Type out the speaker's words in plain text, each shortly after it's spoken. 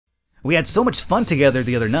We had so much fun together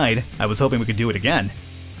the other night, I was hoping we could do it again.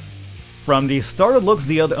 From the startled looks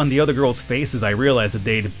on the other girls' faces, I realized that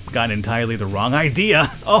they'd gotten entirely the wrong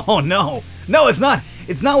idea. Oh no! No, it's not!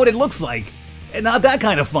 It's not what it looks like! And not that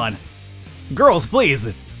kind of fun! Girls, please!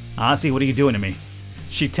 Aasi, what are you doing to me?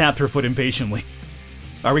 She tapped her foot impatiently.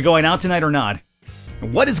 Are we going out tonight or not?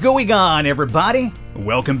 What is going on, everybody?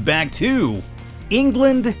 Welcome back to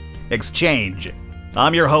England Exchange.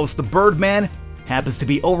 I'm your host, the Birdman. Happens to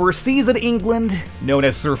be overseas in England, known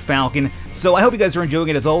as Sir Falcon. So I hope you guys are enjoying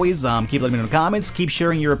it as always. Keep letting me know in the comments. Keep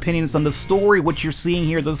sharing your opinions on the story, what you're seeing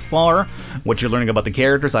here thus far, what you're learning about the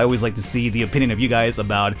characters. I always like to see the opinion of you guys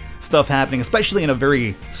about stuff happening, especially in a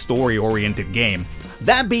very story-oriented game.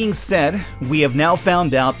 That being said, we have now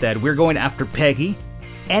found out that we're going after Peggy.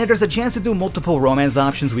 And if there's a chance to do multiple romance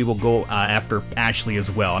options, we will go after Ashley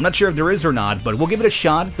as well. I'm not sure if there is or not, but we'll give it a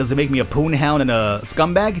shot. Does it make me a poonhound and a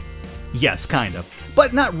scumbag? Yes, kind of.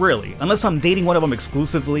 But not really. Unless I'm dating one of them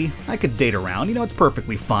exclusively, I could date around, you know, it's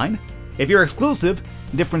perfectly fine. If you're exclusive,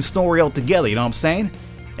 different story altogether, you know what I'm saying?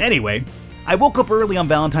 Anyway, I woke up early on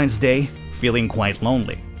Valentine's Day, feeling quite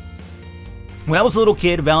lonely. When I was a little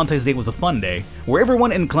kid, Valentine's Day was a fun day, where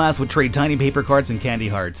everyone in class would trade tiny paper cards and candy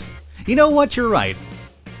hearts. You know what, you're right.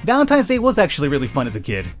 Valentine's Day was actually really fun as a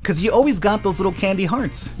kid, because you always got those little candy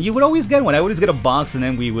hearts. You would always get one. I would always get a box, and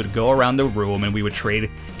then we would go around the room and we would trade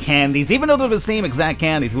candies. Even though they're the same exact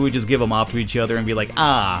candies, we would just give them off to each other and be like,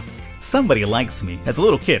 ah, somebody likes me. As a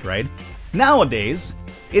little kid, right? Nowadays,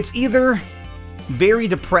 it's either very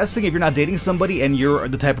depressing if you're not dating somebody and you're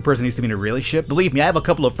the type of person who needs to be in a relationship. Believe me, I have a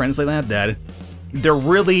couple of friends like that they're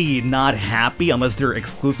really not happy unless they're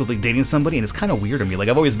exclusively dating somebody, and it's kind of weird to me. Like,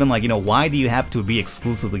 I've always been like, you know, why do you have to be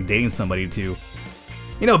exclusively dating somebody to,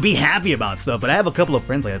 you know, be happy about stuff? But I have a couple of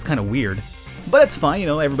friends like that. It's kind of weird. But it's fine, you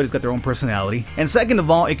know, everybody's got their own personality. And second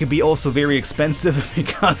of all, it could be also very expensive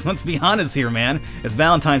because, let's be honest here, man, it's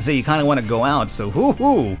Valentine's Day, you kind of want to go out, so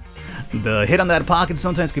hoo-hoo. The hit on that pocket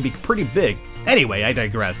sometimes can be pretty big. Anyway, I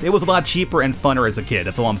digress. It was a lot cheaper and funner as a kid,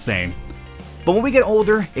 that's all I'm saying. But when we get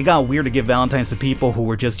older, it got weird to give Valentines to people who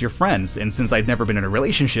were just your friends, and since I'd never been in a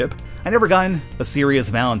relationship, I never gotten a serious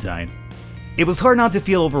Valentine. It was hard not to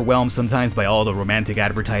feel overwhelmed sometimes by all the romantic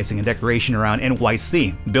advertising and decoration around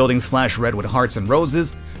NYC. Buildings flash red with hearts and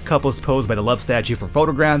roses, couples pose by the love statue for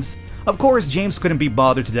photographs. Of course, James couldn't be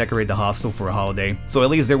bothered to decorate the hostel for a holiday, so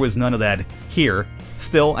at least there was none of that here.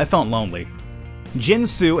 Still, I felt lonely. Jin,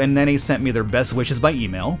 Soo, and Nene sent me their best wishes by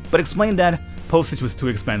email, but explained that postage was too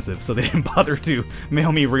expensive, so they didn't bother to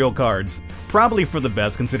mail me real cards. Probably for the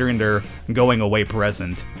best, considering their going away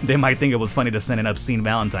present. They might think it was funny to send an obscene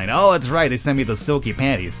Valentine. Oh, that's right, they sent me the silky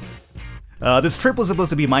panties. This trip was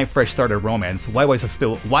supposed to be my fresh start at romance. Why was I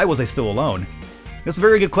still alone? That's a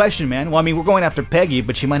very good question, man. Well, I mean, we're going after Peggy,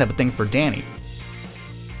 but she might have a thing for Danny.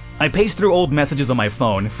 I paced through old messages on my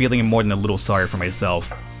phone, feeling more than a little sorry for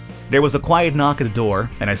myself. There was a quiet knock at the door,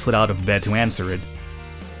 and I slid out of bed to answer it.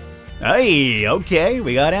 Hey, okay,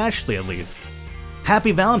 we got Ashley at least.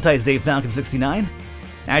 Happy Valentine's Day, Falcon69.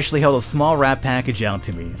 Ashley held a small wrap package out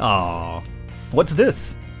to me. Aww. What's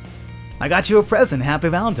this? I got you a present, happy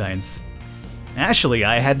Valentine's. Ashley,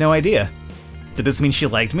 I had no idea. Did this mean she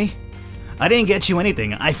liked me? I didn't get you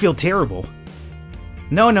anything, I feel terrible.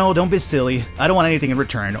 No, don't be silly. I don't want anything in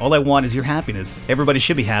return. All I want is your happiness. Everybody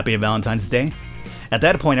should be happy on Valentine's Day. At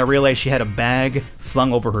that point, I realized she had a bag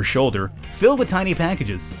slung over her shoulder, filled with tiny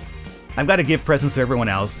packages. I've got to give presents to everyone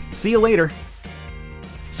else. See you later.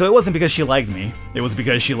 So it wasn't because she liked me, it was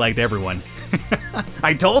because she liked everyone.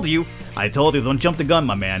 I told you, don't jump the gun,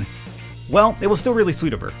 my man. Well, it was still really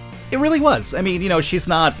sweet of her. It really was. I mean, you know, she's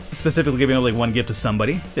not specifically giving only one gift to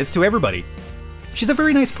somebody, it's to everybody. She's a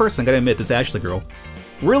very nice person, gotta admit, this Ashley girl.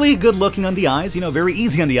 Really good looking on the eyes, you know, very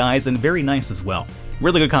easy on the eyes, and very nice as well.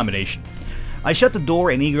 Really good combination. I shut the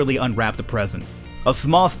door and eagerly unwrapped the present. A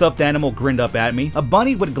small stuffed animal grinned up at me, a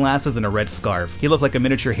bunny with glasses and a red scarf. He looked like a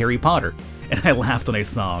miniature Harry Potter, and I laughed when I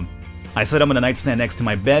saw him. I set him on the nightstand next to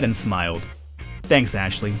my bed and smiled. Thanks,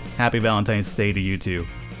 Ashley. Happy Valentine's Day to you too.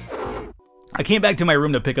 I came back to my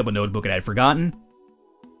room to pick up a notebook I had forgotten,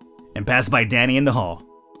 and passed by Danny in the hall.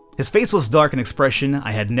 His face was dark, an expression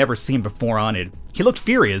I had never seen before on it. He looked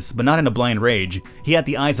furious, but not in a blind rage. He had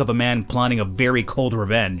the eyes of a man plotting a very cold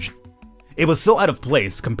revenge. It was so out of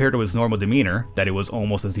place compared to his normal demeanor that it was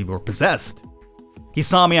almost as if he were possessed. He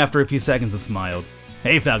saw me after a few seconds and smiled.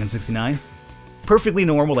 Hey, Falcon69. Perfectly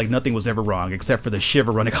normal, like nothing was ever wrong, except for the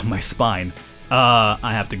shiver running up my spine. I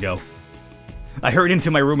have to go. I hurried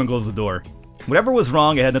into my room and closed the door. Whatever was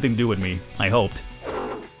wrong, it had nothing to do with me. I hoped.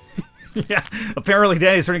 Yeah, apparently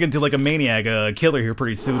Danny's turning into like a maniac, a killer here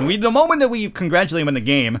pretty soon. The moment that we congratulate him in the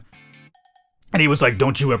game, And he was like,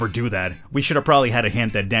 don't you ever do that. We should have probably had a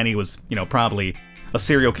hint that Danny was, probably a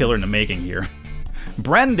serial killer in the making here.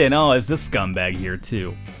 Brendan, oh, is this scumbag here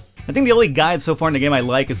too. I think the only guy so far in the game I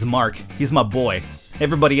like is Mark. He's my boy.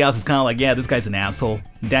 Everybody else is kind of like, yeah, this guy's an asshole.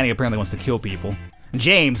 Danny apparently wants to kill people.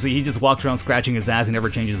 James, he just walks around scratching his ass and never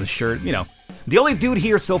changes his shirt. The only dude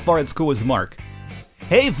here so far at school is Mark.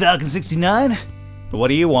 Hey, Falcon 69. What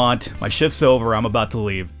do you want? My shift's over, I'm about to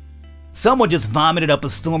leave. Someone just vomited up a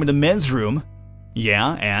storm in the men's room.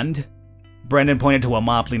 Yeah, and? Brendan pointed to a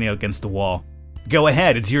mop leaning against the wall. Go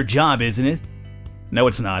ahead, it's your job, isn't it? No,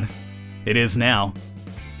 it's not. It is now.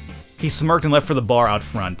 He smirked and left for the bar out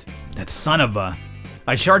front. That son of a...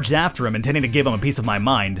 I charged after him, intending to give him a piece of my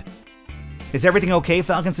mind. Is everything okay,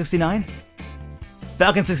 Falcon 69?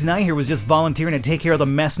 Falcon 69 here was just volunteering to take care of the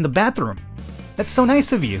mess in the bathroom. That's so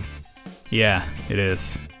nice of you. Yeah, it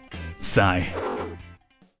is. Sigh.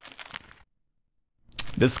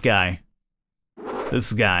 This guy.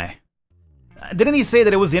 Didn't he say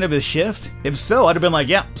that it was the end of his shift? If so, I'd have been like,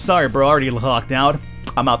 yeah, sorry bro, already locked out.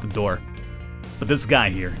 I'm out the door. But this guy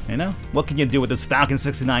here, what can you do with this Falcon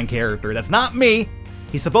 69 character? That's not me!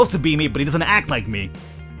 He's supposed to be me, but he doesn't act like me.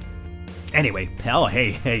 Anyway, oh,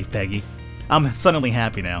 hey, Peggy. I'm suddenly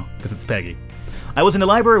happy now, because it's Peggy. I was in the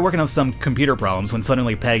library working on some computer problems when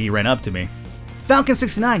suddenly Peggy ran up to me. Falcon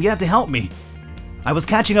 69, you have to help me. I was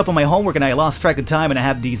catching up on my homework and I lost track of time, and I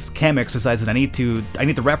have these chem exercises I need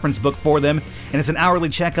the reference book for them, and it's an hourly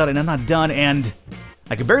checkout and I'm not done, and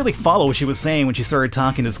I could barely follow what she was saying when she started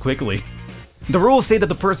talking this quickly. The rules say that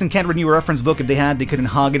the person can't renew a reference book if they couldn't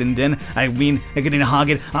hog it, and then, they couldn't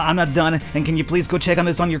hog it, I'm not done, and can you please go check on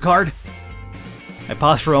this on your card? I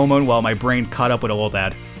paused for a moment while my brain caught up with all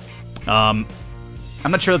that. I'm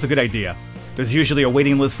not sure that's a good idea. There's usually a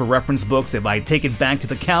waiting list for reference books. If I take it back to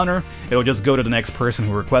the counter, it'll just go to the next person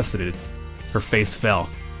who requested it. Her face fell.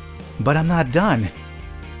 But I'm not done.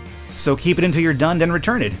 So keep it until you're done, then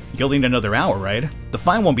return it. You'll need another hour, right? The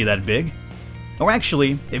fine won't be that big. Or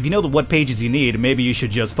actually, if you know what pages you need, maybe you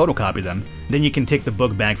should just photocopy them. Then you can take the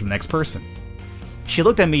book back from the next person. She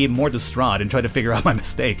looked at me more distraught and tried to figure out my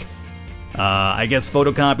mistake. I guess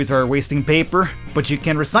photocopies are wasting paper, but you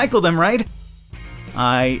can recycle them, right?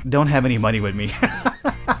 I don't have any money with me.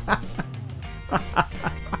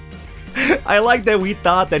 I like that we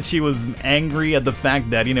thought that she was angry at the fact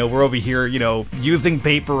that, we're over here, using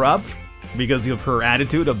paper up because of her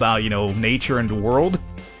attitude about, nature and the world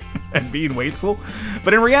and being wasteful.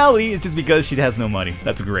 But in reality, it's just because she has no money.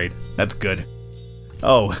 That's great. That's good.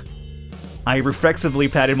 Oh. I reflexively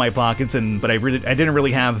patted my pockets, but I didn't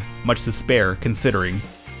really have much to spare, considering.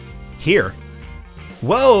 Here.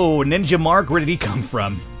 Whoa, Ninja Mark, where did he come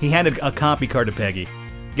from? He handed a copy card to Peggy.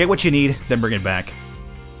 Get what you need, then bring it back.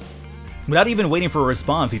 Without even waiting for a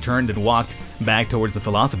response, he turned and walked back towards the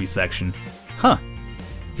philosophy section. Huh.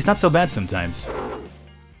 He's not so bad sometimes.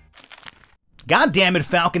 God damn it,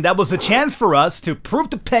 Falcon, that was a chance for us to prove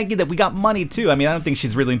to Peggy that we got money too. I don't think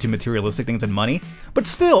she's really into materialistic things and money, but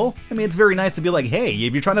still, it's very nice to be like, hey,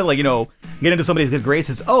 if you're trying to, get into somebody's good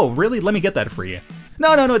graces, oh, really? Let me get that for you.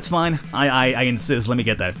 No, it's fine. I insist, let me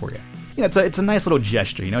get that for you. It's a nice little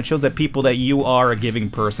gesture, it shows that people that you are a giving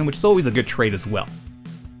person, which is always a good trait as well.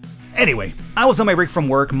 Anyway, I was on my break from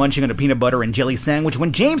work, munching on a peanut butter and jelly sandwich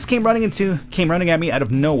when James came running at me out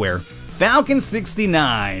of nowhere. Falcon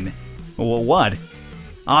 69. Well, what?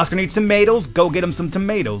 Oscar needs tomatoes, go get him some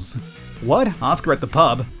tomatoes. What? Oscar at the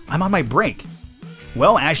pub? I'm on my break.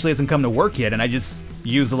 Well, Ashley hasn't come to work yet, and I just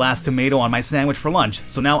used the last tomato on my sandwich for lunch,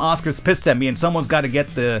 so now Oscar's pissed at me and someone's got to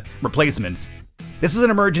get the replacements. This is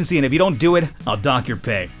an emergency, and if you don't do it, I'll dock your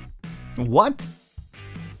pay. What?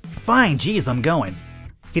 Fine, geez, I'm going.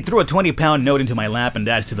 He threw a 20-pound note into my lap and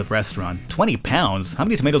dashed to the restaurant. 20 pounds? How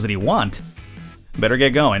many tomatoes did he want? Better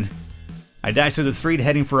get going. I dashed through the street,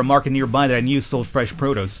 heading for a market nearby that I knew sold fresh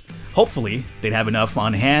produce. Hopefully, they'd have enough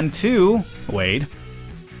on hand to... Wait.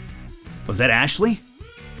 Was that Ashley?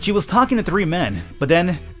 She was talking to 3 men, but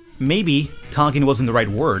then, maybe talking wasn't the right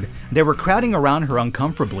word. They were crowding around her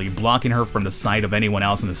uncomfortably, blocking her from the sight of anyone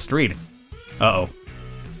else in the street. Uh-oh.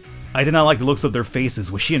 I did not like the looks of their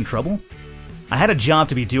faces. Was she in trouble? I had a job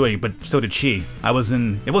to be doing, but so did she. It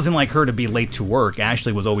wasn't like her to be late to work.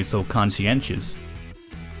 Ashley was always so conscientious.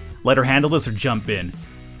 Let her handle this or jump in?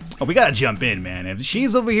 Oh, we gotta jump in, man. If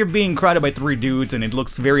she's over here being crowded by 3 dudes and it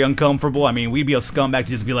looks very uncomfortable, we'd be a scumbag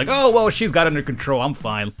to just be like, oh, well, she's got it under control, I'm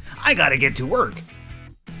fine. I gotta get to work.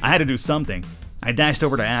 I had to do something. I dashed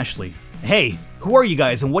over to Ashley. Hey, who are you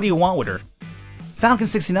guys and what do you want with her? Falcon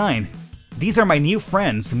 69. These are my new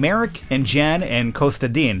friends, Merrick and Jan and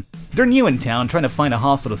Kostadin. They're new in town, trying to find a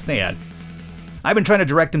hostel to stay at. I've been trying to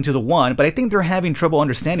direct them to the one, but I think they're having trouble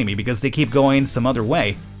understanding me because they keep going some other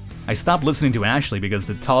way. I stopped listening to Ashley because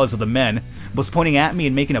the tallest of the men was pointing at me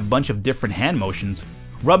and making a bunch of different hand motions,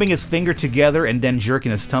 rubbing his finger together and then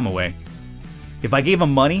jerking his thumb away. If I gave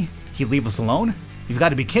him money, he'd leave us alone? You've got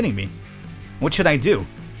to be kidding me. What should I do?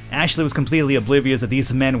 Ashley was completely oblivious that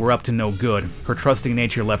these men were up to no good. Her trusting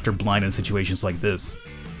nature left her blind in situations like this.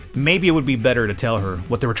 Maybe it would be better to tell her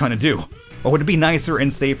what they were trying to do. Or would it be nicer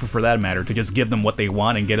and safer for that matter to just give them what they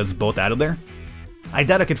want and get us both out of there? I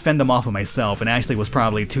doubt I could fend them off of myself, and Ashley was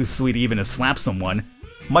probably too sweet even to slap someone,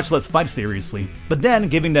 much less fight seriously. But then,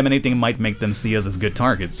 giving them anything might make them see us as good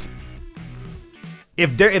targets.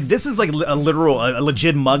 If this is like a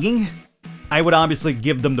legit mugging, I would obviously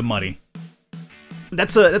give them the money.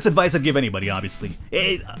 That's advice I'd give anybody, obviously.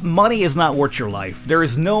 Money is not worth your life. There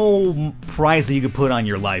is no price that you could put on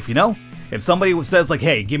your life, you know? If somebody says like,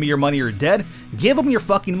 hey, give me your money or you're dead, give them your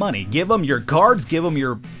fucking money. Give them your cards, give them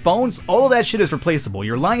your phones. All of that shit is replaceable.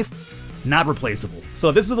 Your life, not replaceable. So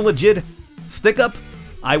if this is a legit stick-up,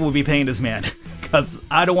 I will be paying this man, because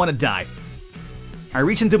I don't want to die. I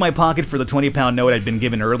reached into my pocket for the 20-pound note I'd been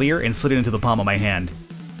given earlier and slid it into the palm of my hand.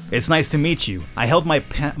 It's nice to meet you. I held my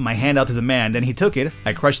hand out to the man, then he took it.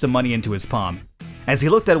 I crushed the money into his palm. As he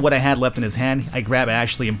looked at what I had left in his hand, I grabbed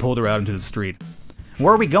Ashley and pulled her out into the street.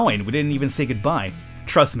 Where are we going? We didn't even say goodbye.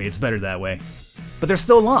 Trust me, it's better that way. But they're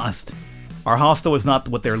still lost. Our hostel is not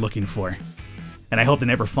what they're looking for. And I hope they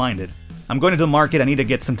never find it. I'm going to the market. I need to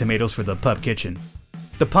get some tomatoes for the pub kitchen.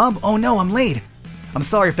 The pub? Oh no, I'm late. I'm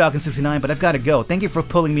sorry, Falcon 69, but I've got to go. Thank you for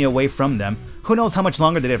pulling me away from them. Who knows how much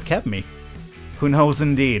longer they'd have kept me? Who knows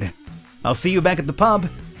indeed. I'll see you back at the pub.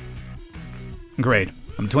 Great.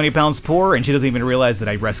 I'm 20 pounds poor and she doesn't even realize that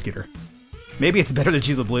I rescued her. Maybe it's better that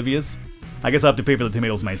she's oblivious. I guess I'll have to pay for the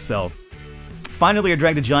tomatoes myself. Finally, I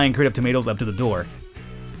dragged the giant crate of tomatoes up to the door.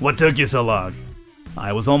 What took you so long?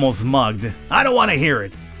 I was almost mugged. I don't want to hear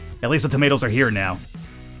it. At least the tomatoes are here now.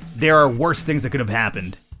 There are worse things that could have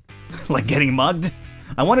happened. Like getting mugged?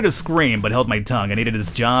 I wanted to scream, but held my tongue. I needed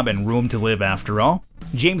this job and room to live after all.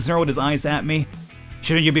 James narrowed his eyes at me.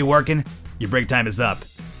 Shouldn't you be working? Your break time is up.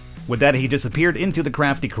 With that, he disappeared into the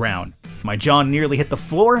crafty crown. My jaw nearly hit the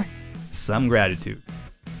floor. Some gratitude.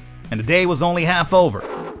 And the day was only half over.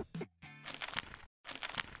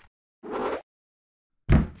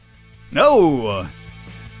 No!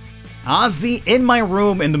 Aasi in my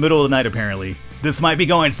room in the middle of the night, apparently. This might be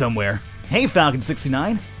going somewhere. Hey, Falcon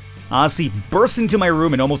 69. Aasi burst into my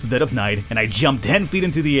room in almost the dead of night, and I jumped 10 feet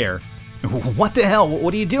into the air. What the hell?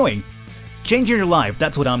 What are you doing? Changing your life,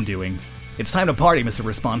 that's what I'm doing. It's time to party, Mr.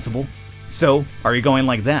 Responsible. So, are you going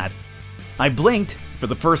like that? I blinked. For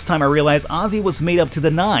the first time I realized Aasi was made up to the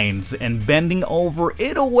nines and bending over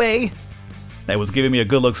in a way that was giving me a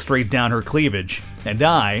good look straight down her cleavage. And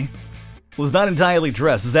I was not entirely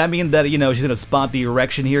dressed. Does that mean that, you know, she's gonna spot the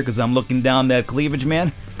erection here because I'm looking down that cleavage,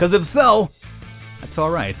 man? Because if so, that's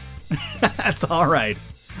alright. That's alright.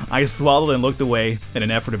 I swallowed and looked away in an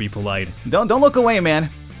effort to be polite. Don't look away, man.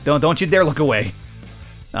 Don't you dare look away.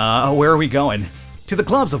 Where are we going? To the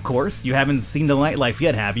clubs, of course. You haven't seen the nightlife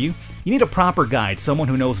yet, have you? You need a proper guide, someone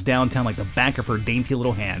who knows downtown like the back of her dainty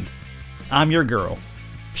little hand. I'm your girl.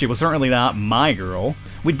 She was certainly not my girl.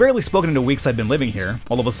 We'd barely spoken in the weeks I'd been living here.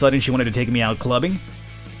 All of a sudden, she wanted to take me out clubbing.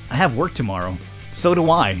 I have work tomorrow. So do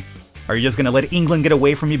I. Are you just gonna let England get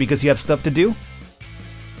away from you because you have stuff to do?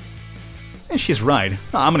 She's right.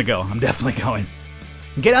 I'm gonna go. I'm definitely going.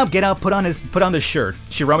 Get out, put on this shirt.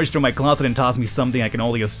 She rummaged through my closet and tossed me something I can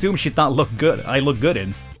only assume she thought I looked good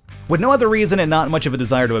in. With no other reason and not much of a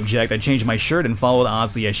desire to object, I changed my shirt and followed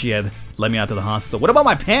Aasi as she had led me out to the hostel. What about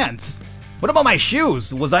my pants? What about my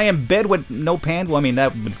shoes? Was I in bed with no pants? Well, I mean,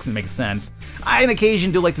 that makes sense. I, on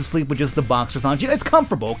occasion, do like to sleep with just the boxers on. It's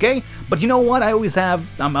comfortable, okay? But you know what? I always have...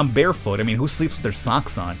 I'm barefoot. I mean, who sleeps with their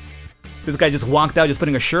socks on? This guy just walked out just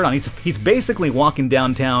putting a shirt on. He's basically walking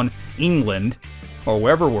downtown England, or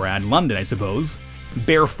wherever we're at, London, I suppose,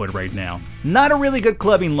 barefoot right now. Not a really good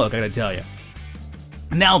clubbing look, I gotta tell you.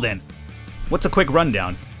 Now then, what's a quick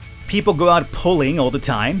rundown? People go out pulling all the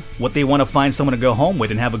time, what they want to find someone to go home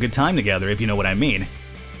with and have a good time together, if you know what I mean.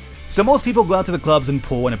 So most people go out to the clubs and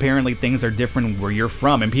pull, and apparently things are different where you're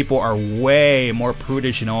from, and people are way more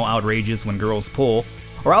prudish and all outrageous when girls pull,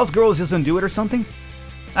 or else girls just don't do it or something?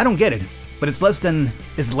 I don't get it, but it's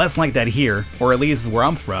less like that here, or at least where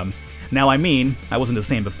I'm from. Now, I mean, I wasn't the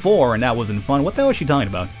same before, and that wasn't fun. What the hell is she talking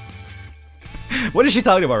about? What is she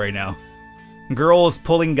talking about right now? Girls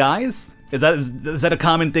pulling guys? Is that a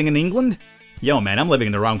common thing in England? Yo, man, I'm living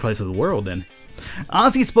in the wrong place of the world, then.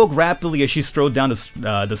 Aasi spoke rapidly as she strode down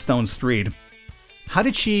the stone street. How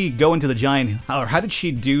did she go into the giant, or how did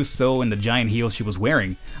she do so in the giant heels she was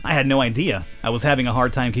wearing? I had no idea. I was having a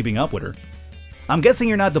hard time keeping up with her. I'm guessing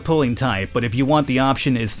you're not the pulling type, but if you want, the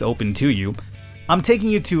option is open to you. I'm taking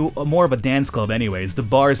you to more of a dance club anyways. The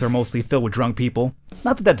bars are mostly filled with drunk people.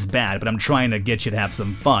 Not that that's bad, but I'm trying to get you to have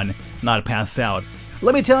some fun, not pass out.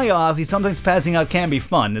 Let me tell you, Aasi, sometimes passing out can be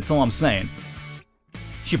fun, that's all I'm saying.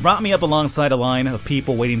 She brought me up alongside a line of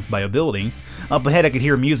people waiting by a building. Up ahead I could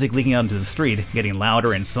hear music leaking out into the street, getting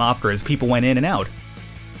louder and softer as people went in and out.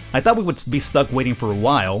 I thought we would be stuck waiting for a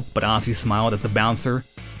while, but Aasi smiled as the bouncer,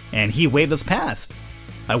 and he waved us past.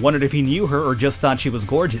 I wondered if he knew her or just thought she was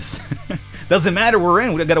gorgeous. Doesn't matter, we're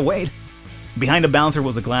in, we gotta wait. Behind the bouncer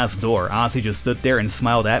was a glass door. Aasi just stood there and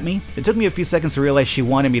smiled at me. It took me a few seconds to realize she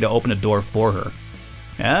wanted me to open the door for her.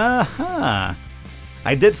 Aha!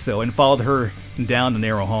 I did so and followed her down the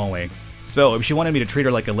narrow hallway. So, if she wanted me to treat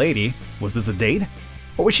her like a lady, was this a date?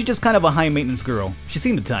 Or was she just kind of a high-maintenance girl? She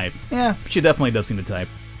seemed the type. Yeah, she definitely does seem the type.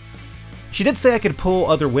 She did say I could pull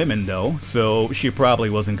other women, though, so she probably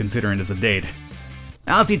wasn't considering it as a date.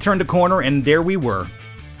 Aasi turned a corner, and there we were.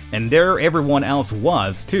 And there everyone else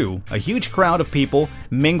was, too. A huge crowd of people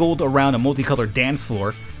mingled around a multicolored dance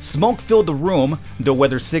floor. Smoke filled the room, though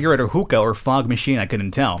whether cigarette or hookah or fog machine I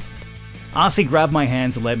couldn't tell. Aasi grabbed my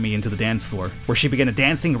hands and led me into the dance floor, where she began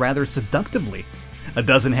dancing rather seductively. A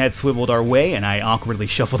dozen heads swiveled our way, and I awkwardly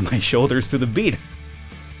shuffled my shoulders to the beat.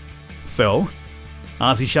 So?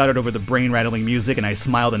 Aasi shouted over the brain-rattling music, and I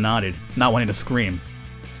smiled and nodded, not wanting to scream.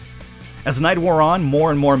 As the night wore on,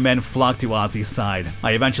 more and more men flocked to Aasi's side.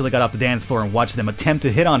 I eventually got off the dance floor and watched them attempt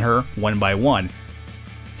to hit on her, one by one.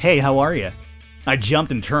 Hey, how are ya? I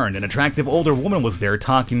jumped and turned. An attractive older woman was there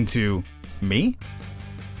talking to... me?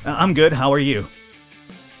 I'm good, how are you?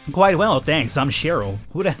 Quite well, thanks, I'm Cheryl.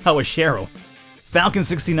 Who the hell is Cheryl? Falcon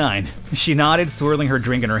 69. She nodded, swirling her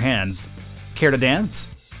drink in her hands. Care to dance?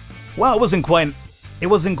 Well, it wasn't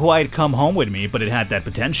quite come home with me, but it had that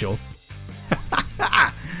potential.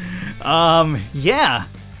 Yeah.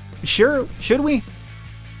 Sure, should we?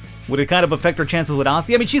 Would it kind of affect our chances with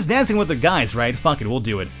Aasi? I mean, she's dancing with the guys, right? Fuck it, we'll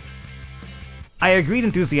do it. I agreed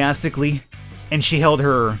enthusiastically, and she held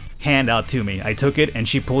her hand out to me. I took it, and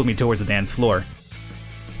she pulled me towards the dance floor.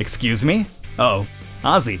 Excuse me? Oh,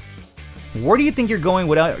 Aasi. Where do you think you're going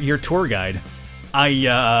without your tour guide?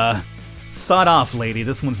 Sod off, lady,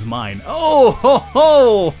 this one's mine. Oh, ho,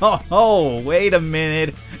 ho, ho, ho, wait a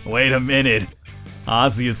minute.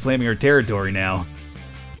 Aasi is claiming her territory now.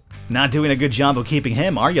 Not doing a good job of keeping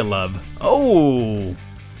him, are you, love? Oh,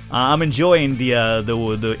 I'm enjoying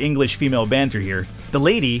the English female banter here. The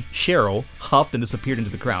lady, Cheryl, huffed and disappeared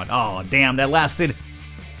into the crowd. Oh, damn, that lasted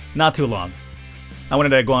not too long. I wanted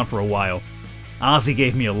to go on for a while. Aasi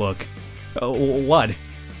gave me a look. What?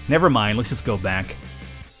 Never mind, let's just go back.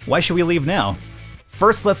 Why should we leave now?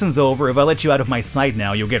 First lesson's over. If I let you out of my sight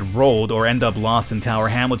now, you'll get rolled or end up lost in Tower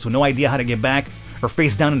Hamlets with no idea how to get back or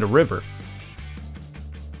face down in the river.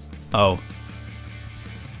 Oh.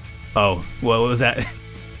 Oh, what was that?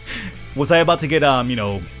 Was I about to get,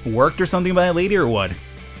 worked or something by a lady or what?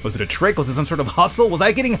 Was it a trick? Was it some sort of hustle? Was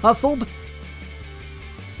I getting hustled?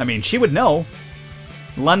 I mean, she would know.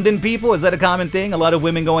 London people, is that a common thing? A lot of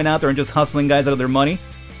women going out there and just hustling guys out of their money?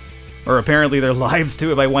 Or apparently their lives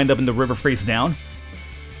too if I wind up in the river face down?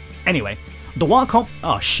 Anyway, the walk home...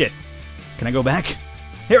 Oh, shit. Can I go back?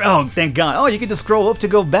 Here, oh, thank God. Oh, you get to scroll up to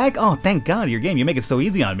go back? Oh, thank God, your game. You make it so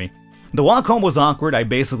easy on me. The walk home was awkward. I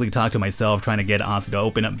basically talked to myself trying to get Aasi to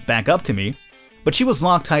open back up to me, but she was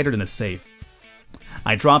locked tighter than a safe.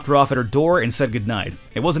 I dropped her off at her door and said goodnight.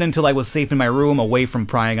 It wasn't until I was safe in my room away from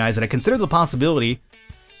prying eyes that I considered the possibility,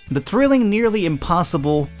 the thrilling, nearly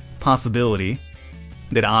impossible possibility,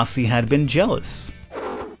 that Aasi had been jealous.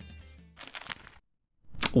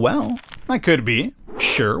 Well, I could be.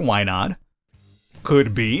 Sure, why not?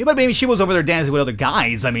 Could be, but maybe she was over there dancing with other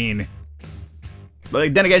guys, I mean...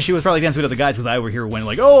 But then again, she was probably dancing with other guys because I over here went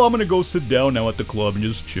like, oh, I'm gonna go sit down now at the club and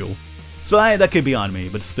just chill. So that could be on me,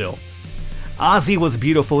 but still. Aasi was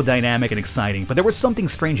beautiful, dynamic, and exciting, but there was something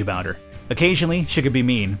strange about her. Occasionally, she could be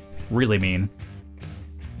mean. Really mean.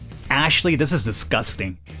 Ashley, this is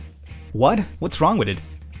disgusting. What? What's wrong with it?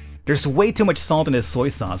 There's way too much salt in this soy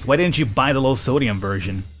sauce. Why didn't you buy the low-sodium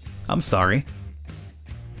version? I'm sorry.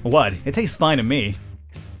 What? It tastes fine to me.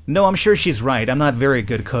 No, I'm sure she's right. I'm not a very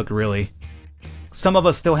good cook, really. Some of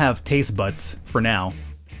us still have taste buds, for now.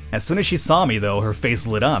 As soon as she saw me, though, her face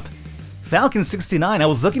lit up. Falcon 69, I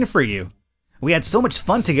was looking for you. We had so much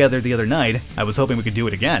fun together the other night, I was hoping we could do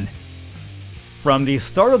it again. From the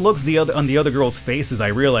startled looks on the other girls' faces, I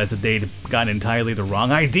realized that they'd gotten entirely the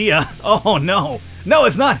wrong idea. Oh no! No,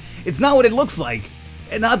 it's not! It's not what it looks like!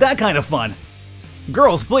 And not that kind of fun!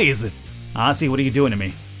 Girls, please! Aasi, what are you doing to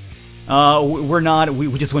me? We're not.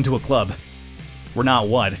 We just went to a club. We're not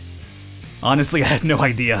what? Honestly, I had no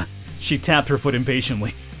idea. She tapped her foot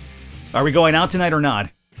impatiently. Are we going out tonight or not?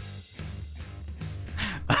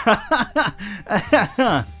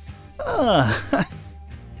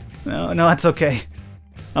 No, that's okay.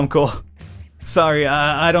 I'm cool. Sorry,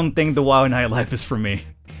 I don't think the wild nightlife is for me.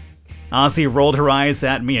 Aasi rolled her eyes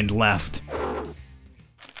at me and left.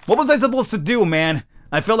 What was I supposed to do, man?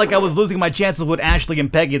 I felt like I was losing my chances with Ashley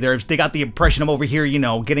and Peggy there. They got the impression I'm over here, you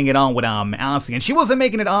know, getting it on with Aasi, and she wasn't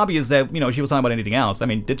making it obvious that, you know, she was talking about anything else. I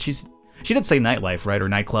mean, she did say nightlife, right, or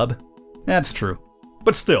nightclub? That's true.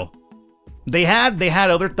 But still, they had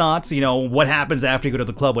other thoughts, you know, what happens after you go to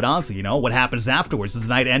the club with Aasi, you know, what happens afterwards? Does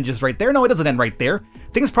the night end just right there? No, it doesn't end right there.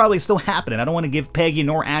 Things probably still happening. I don't want to give Peggy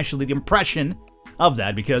nor Ashley the impression of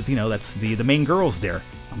that because, you know, that's the main girls there.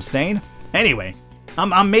 I'm saying? Anyway,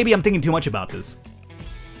 maybe I'm thinking too much about this.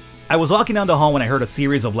 I was walking down the hall when I heard a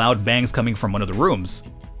series of loud bangs coming from one of the rooms.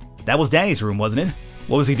 That was Danny's room, wasn't it?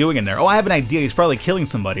 What was he doing in there? Oh, I have an idea. He's probably killing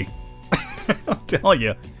somebody. I'll tell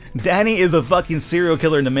you, Danny is a fucking serial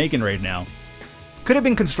killer in the making right now. Could have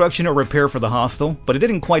been construction or repair for the hostel, but it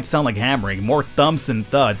didn't quite sound like hammering, more thumps and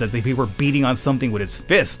thuds as if he were beating on something with his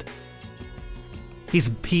fist.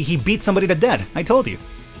 He beat somebody to death, I told you.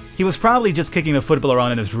 He was probably just kicking a football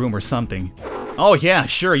around in his room or something. Oh yeah,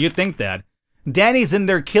 sure, you'd think that. Danny's in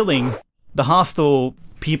there killing the hostel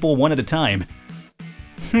people one at a time.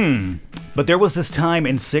 But there was this time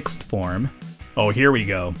in 6th form. Oh, here we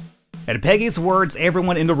go. At Peggy's words,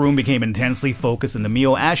 everyone in the room became intensely focused on the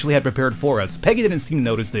meal Ashley had prepared for us. Peggy didn't seem to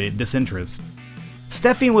notice the disinterest.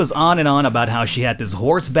 Stephanie was on and on about how she had this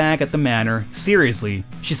horse back at the manor. Seriously,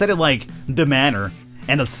 she said it like the manor,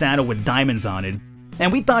 and a saddle with diamonds on it.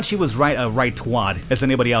 And we thought she was a right twat, as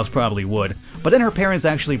anybody else probably would. But then her parents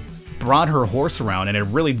actually brought her horse around, and it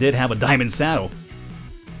really did have a diamond saddle.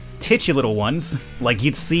 Titchy little ones, like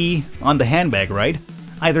you'd see on the handbag, right?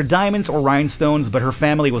 Either diamonds or rhinestones, but her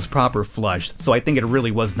family was proper flush, so I think it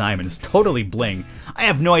really was diamonds. Totally bling. I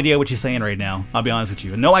have no idea what she's saying right now, I'll be honest with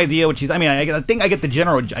you. No idea what she's... I mean, I think I get the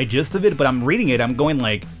general gist of it, but I'm reading it, I'm going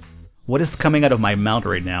like, what is coming out of my mouth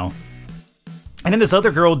right now? And then this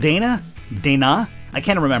other girl, Dana? I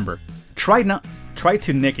can't remember. Tried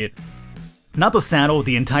to nick it. Not the saddle,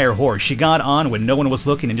 the entire horse. She got on when no one was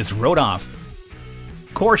looking and just rode off.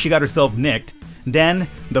 Of course, she got herself nicked. Then,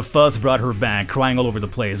 the fuzz brought her back, crying all over the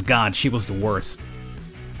place. God, she was the worst.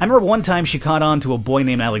 I remember one time she caught on to a boy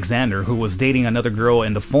named Alexander who was dating another girl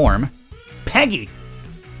in the form. Peggy!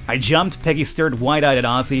 I jumped. Peggy stared wide-eyed at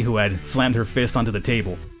Aasi, who had slammed her fist onto the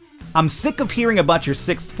table. I'm sick of hearing about your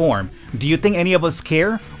 6th form. Do you think any of us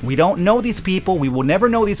care? We don't know these people. We will never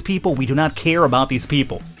know these people. We do not care about these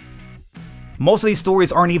people. Most of these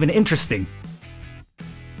stories aren't even interesting.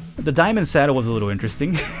 The diamond saddle was a little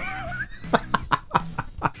interesting.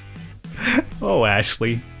 Oh,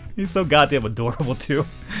 Ashley. He's so goddamn adorable, too.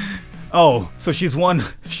 Oh, so she's one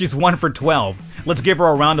for 12. Let's give her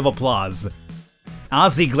a round of applause.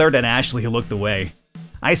 Aasi glared at Ashley, who looked away.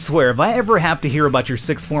 I swear, if I ever have to hear about your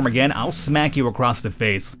 6th form again, I'll smack you across the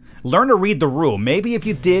face. Learn to read the room. Maybe if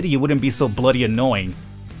you did, you wouldn't be so bloody annoying.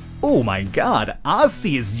 Oh my god,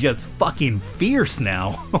 Aasi is just fucking fierce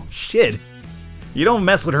now. Oh shit. You don't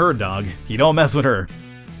mess with her, dog. You don't mess with her.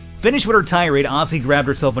 Finished with her tirade, Aasi grabbed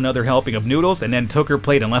herself another helping of noodles and then took her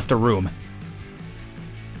plate and left the room.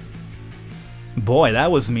 Boy,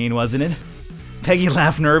 that was mean, wasn't it? Peggy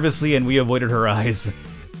laughed nervously and we avoided her eyes.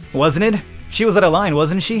 Wasn't it? She was out of line,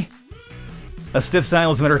 wasn't she? A stiff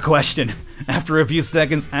silence met her question. After a few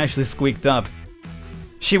seconds, Ashley squeaked up.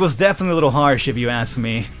 She was definitely a little harsh, if you ask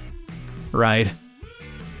me. Right.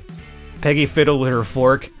 Peggy fiddled with her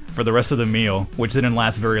fork for the rest of the meal, which didn't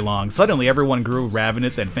last very long. Suddenly, everyone grew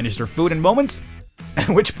ravenous and finished their food in moments, at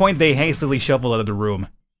which point they hastily shuffled out of the room.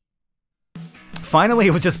 Finally,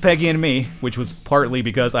 it was just Peggy and me, which was partly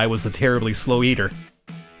because I was a terribly slow eater.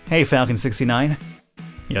 Hey, Falcon 69.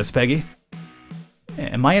 Yes, Peggy?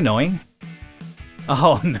 Am I annoying?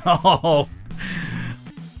 Oh, no.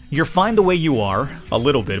 You're fine the way you are. A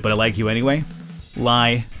little bit, but I like you anyway.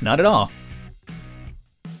 Lie. Not at all.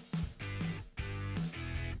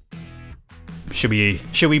 Should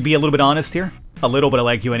we be a little bit honest here? A little, but I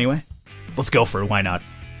like you anyway? Let's go for it, why not?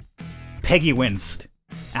 Peggy winced.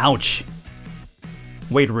 Ouch.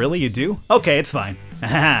 Wait, really? You do? Okay, it's fine.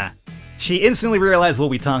 Haha. She instantly realized what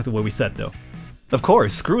we said, though. Of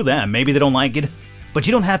course, screw them. Maybe they don't like it. But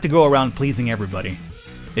you don't have to go around pleasing everybody.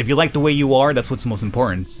 If you like the way you are, that's what's most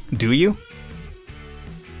important. Do you?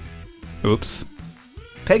 Oops.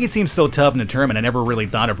 Peggy seems so tough and determined, I never really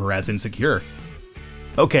thought of her as insecure.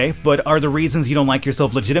 Okay, but are the reasons you don't like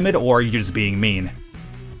yourself legitimate, or are you just being mean?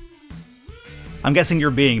 I'm guessing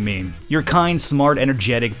you're being mean. You're kind, smart,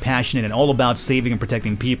 energetic, passionate, and all about saving and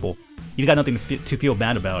protecting people. You got nothing to feel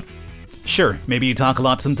bad about. Sure, maybe you talk a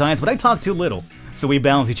lot sometimes, but I talk too little. So we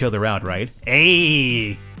balance each other out, right?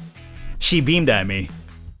 Hey! She beamed at me.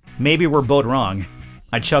 Maybe we're both wrong.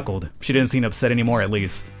 I chuckled. She didn't seem upset anymore, at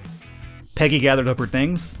least. Peggy gathered up her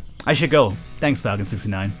things. I should go. Thanks, Falcon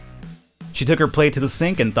 69. She took her plate to the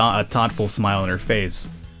sink and a thoughtful smile on her face.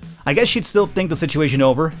 I guess she'd still think the situation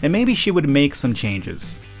over, and maybe she would make some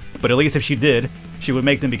changes. But at least if she did, she would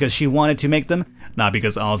make them because she wanted to make them, not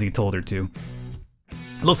because Aasi told her to.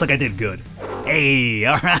 Looks like I did good. Hey,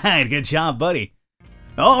 alright, good job, buddy.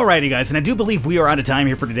 Alrighty guys, and I do believe we are out of time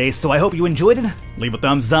here for today, so I hope you enjoyed it. Leave a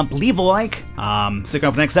thumbs up, leave a like. Stick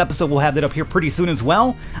around for the next episode, we'll have that up here pretty soon as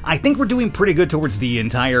well. I think we're doing pretty good towards the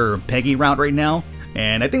entire Peggy route right now,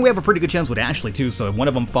 and I think we have a pretty good chance with Ashley too, so if one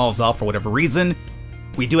of them falls off for whatever reason,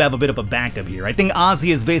 we do have a bit of a backup here. I think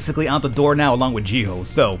Aasi is basically out the door now along with Jiho,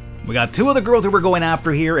 so we got 2 other girls that we're going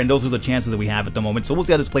after here, and those are the chances that we have at the moment, so we'll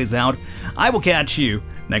see how this plays out. I will catch you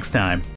next time.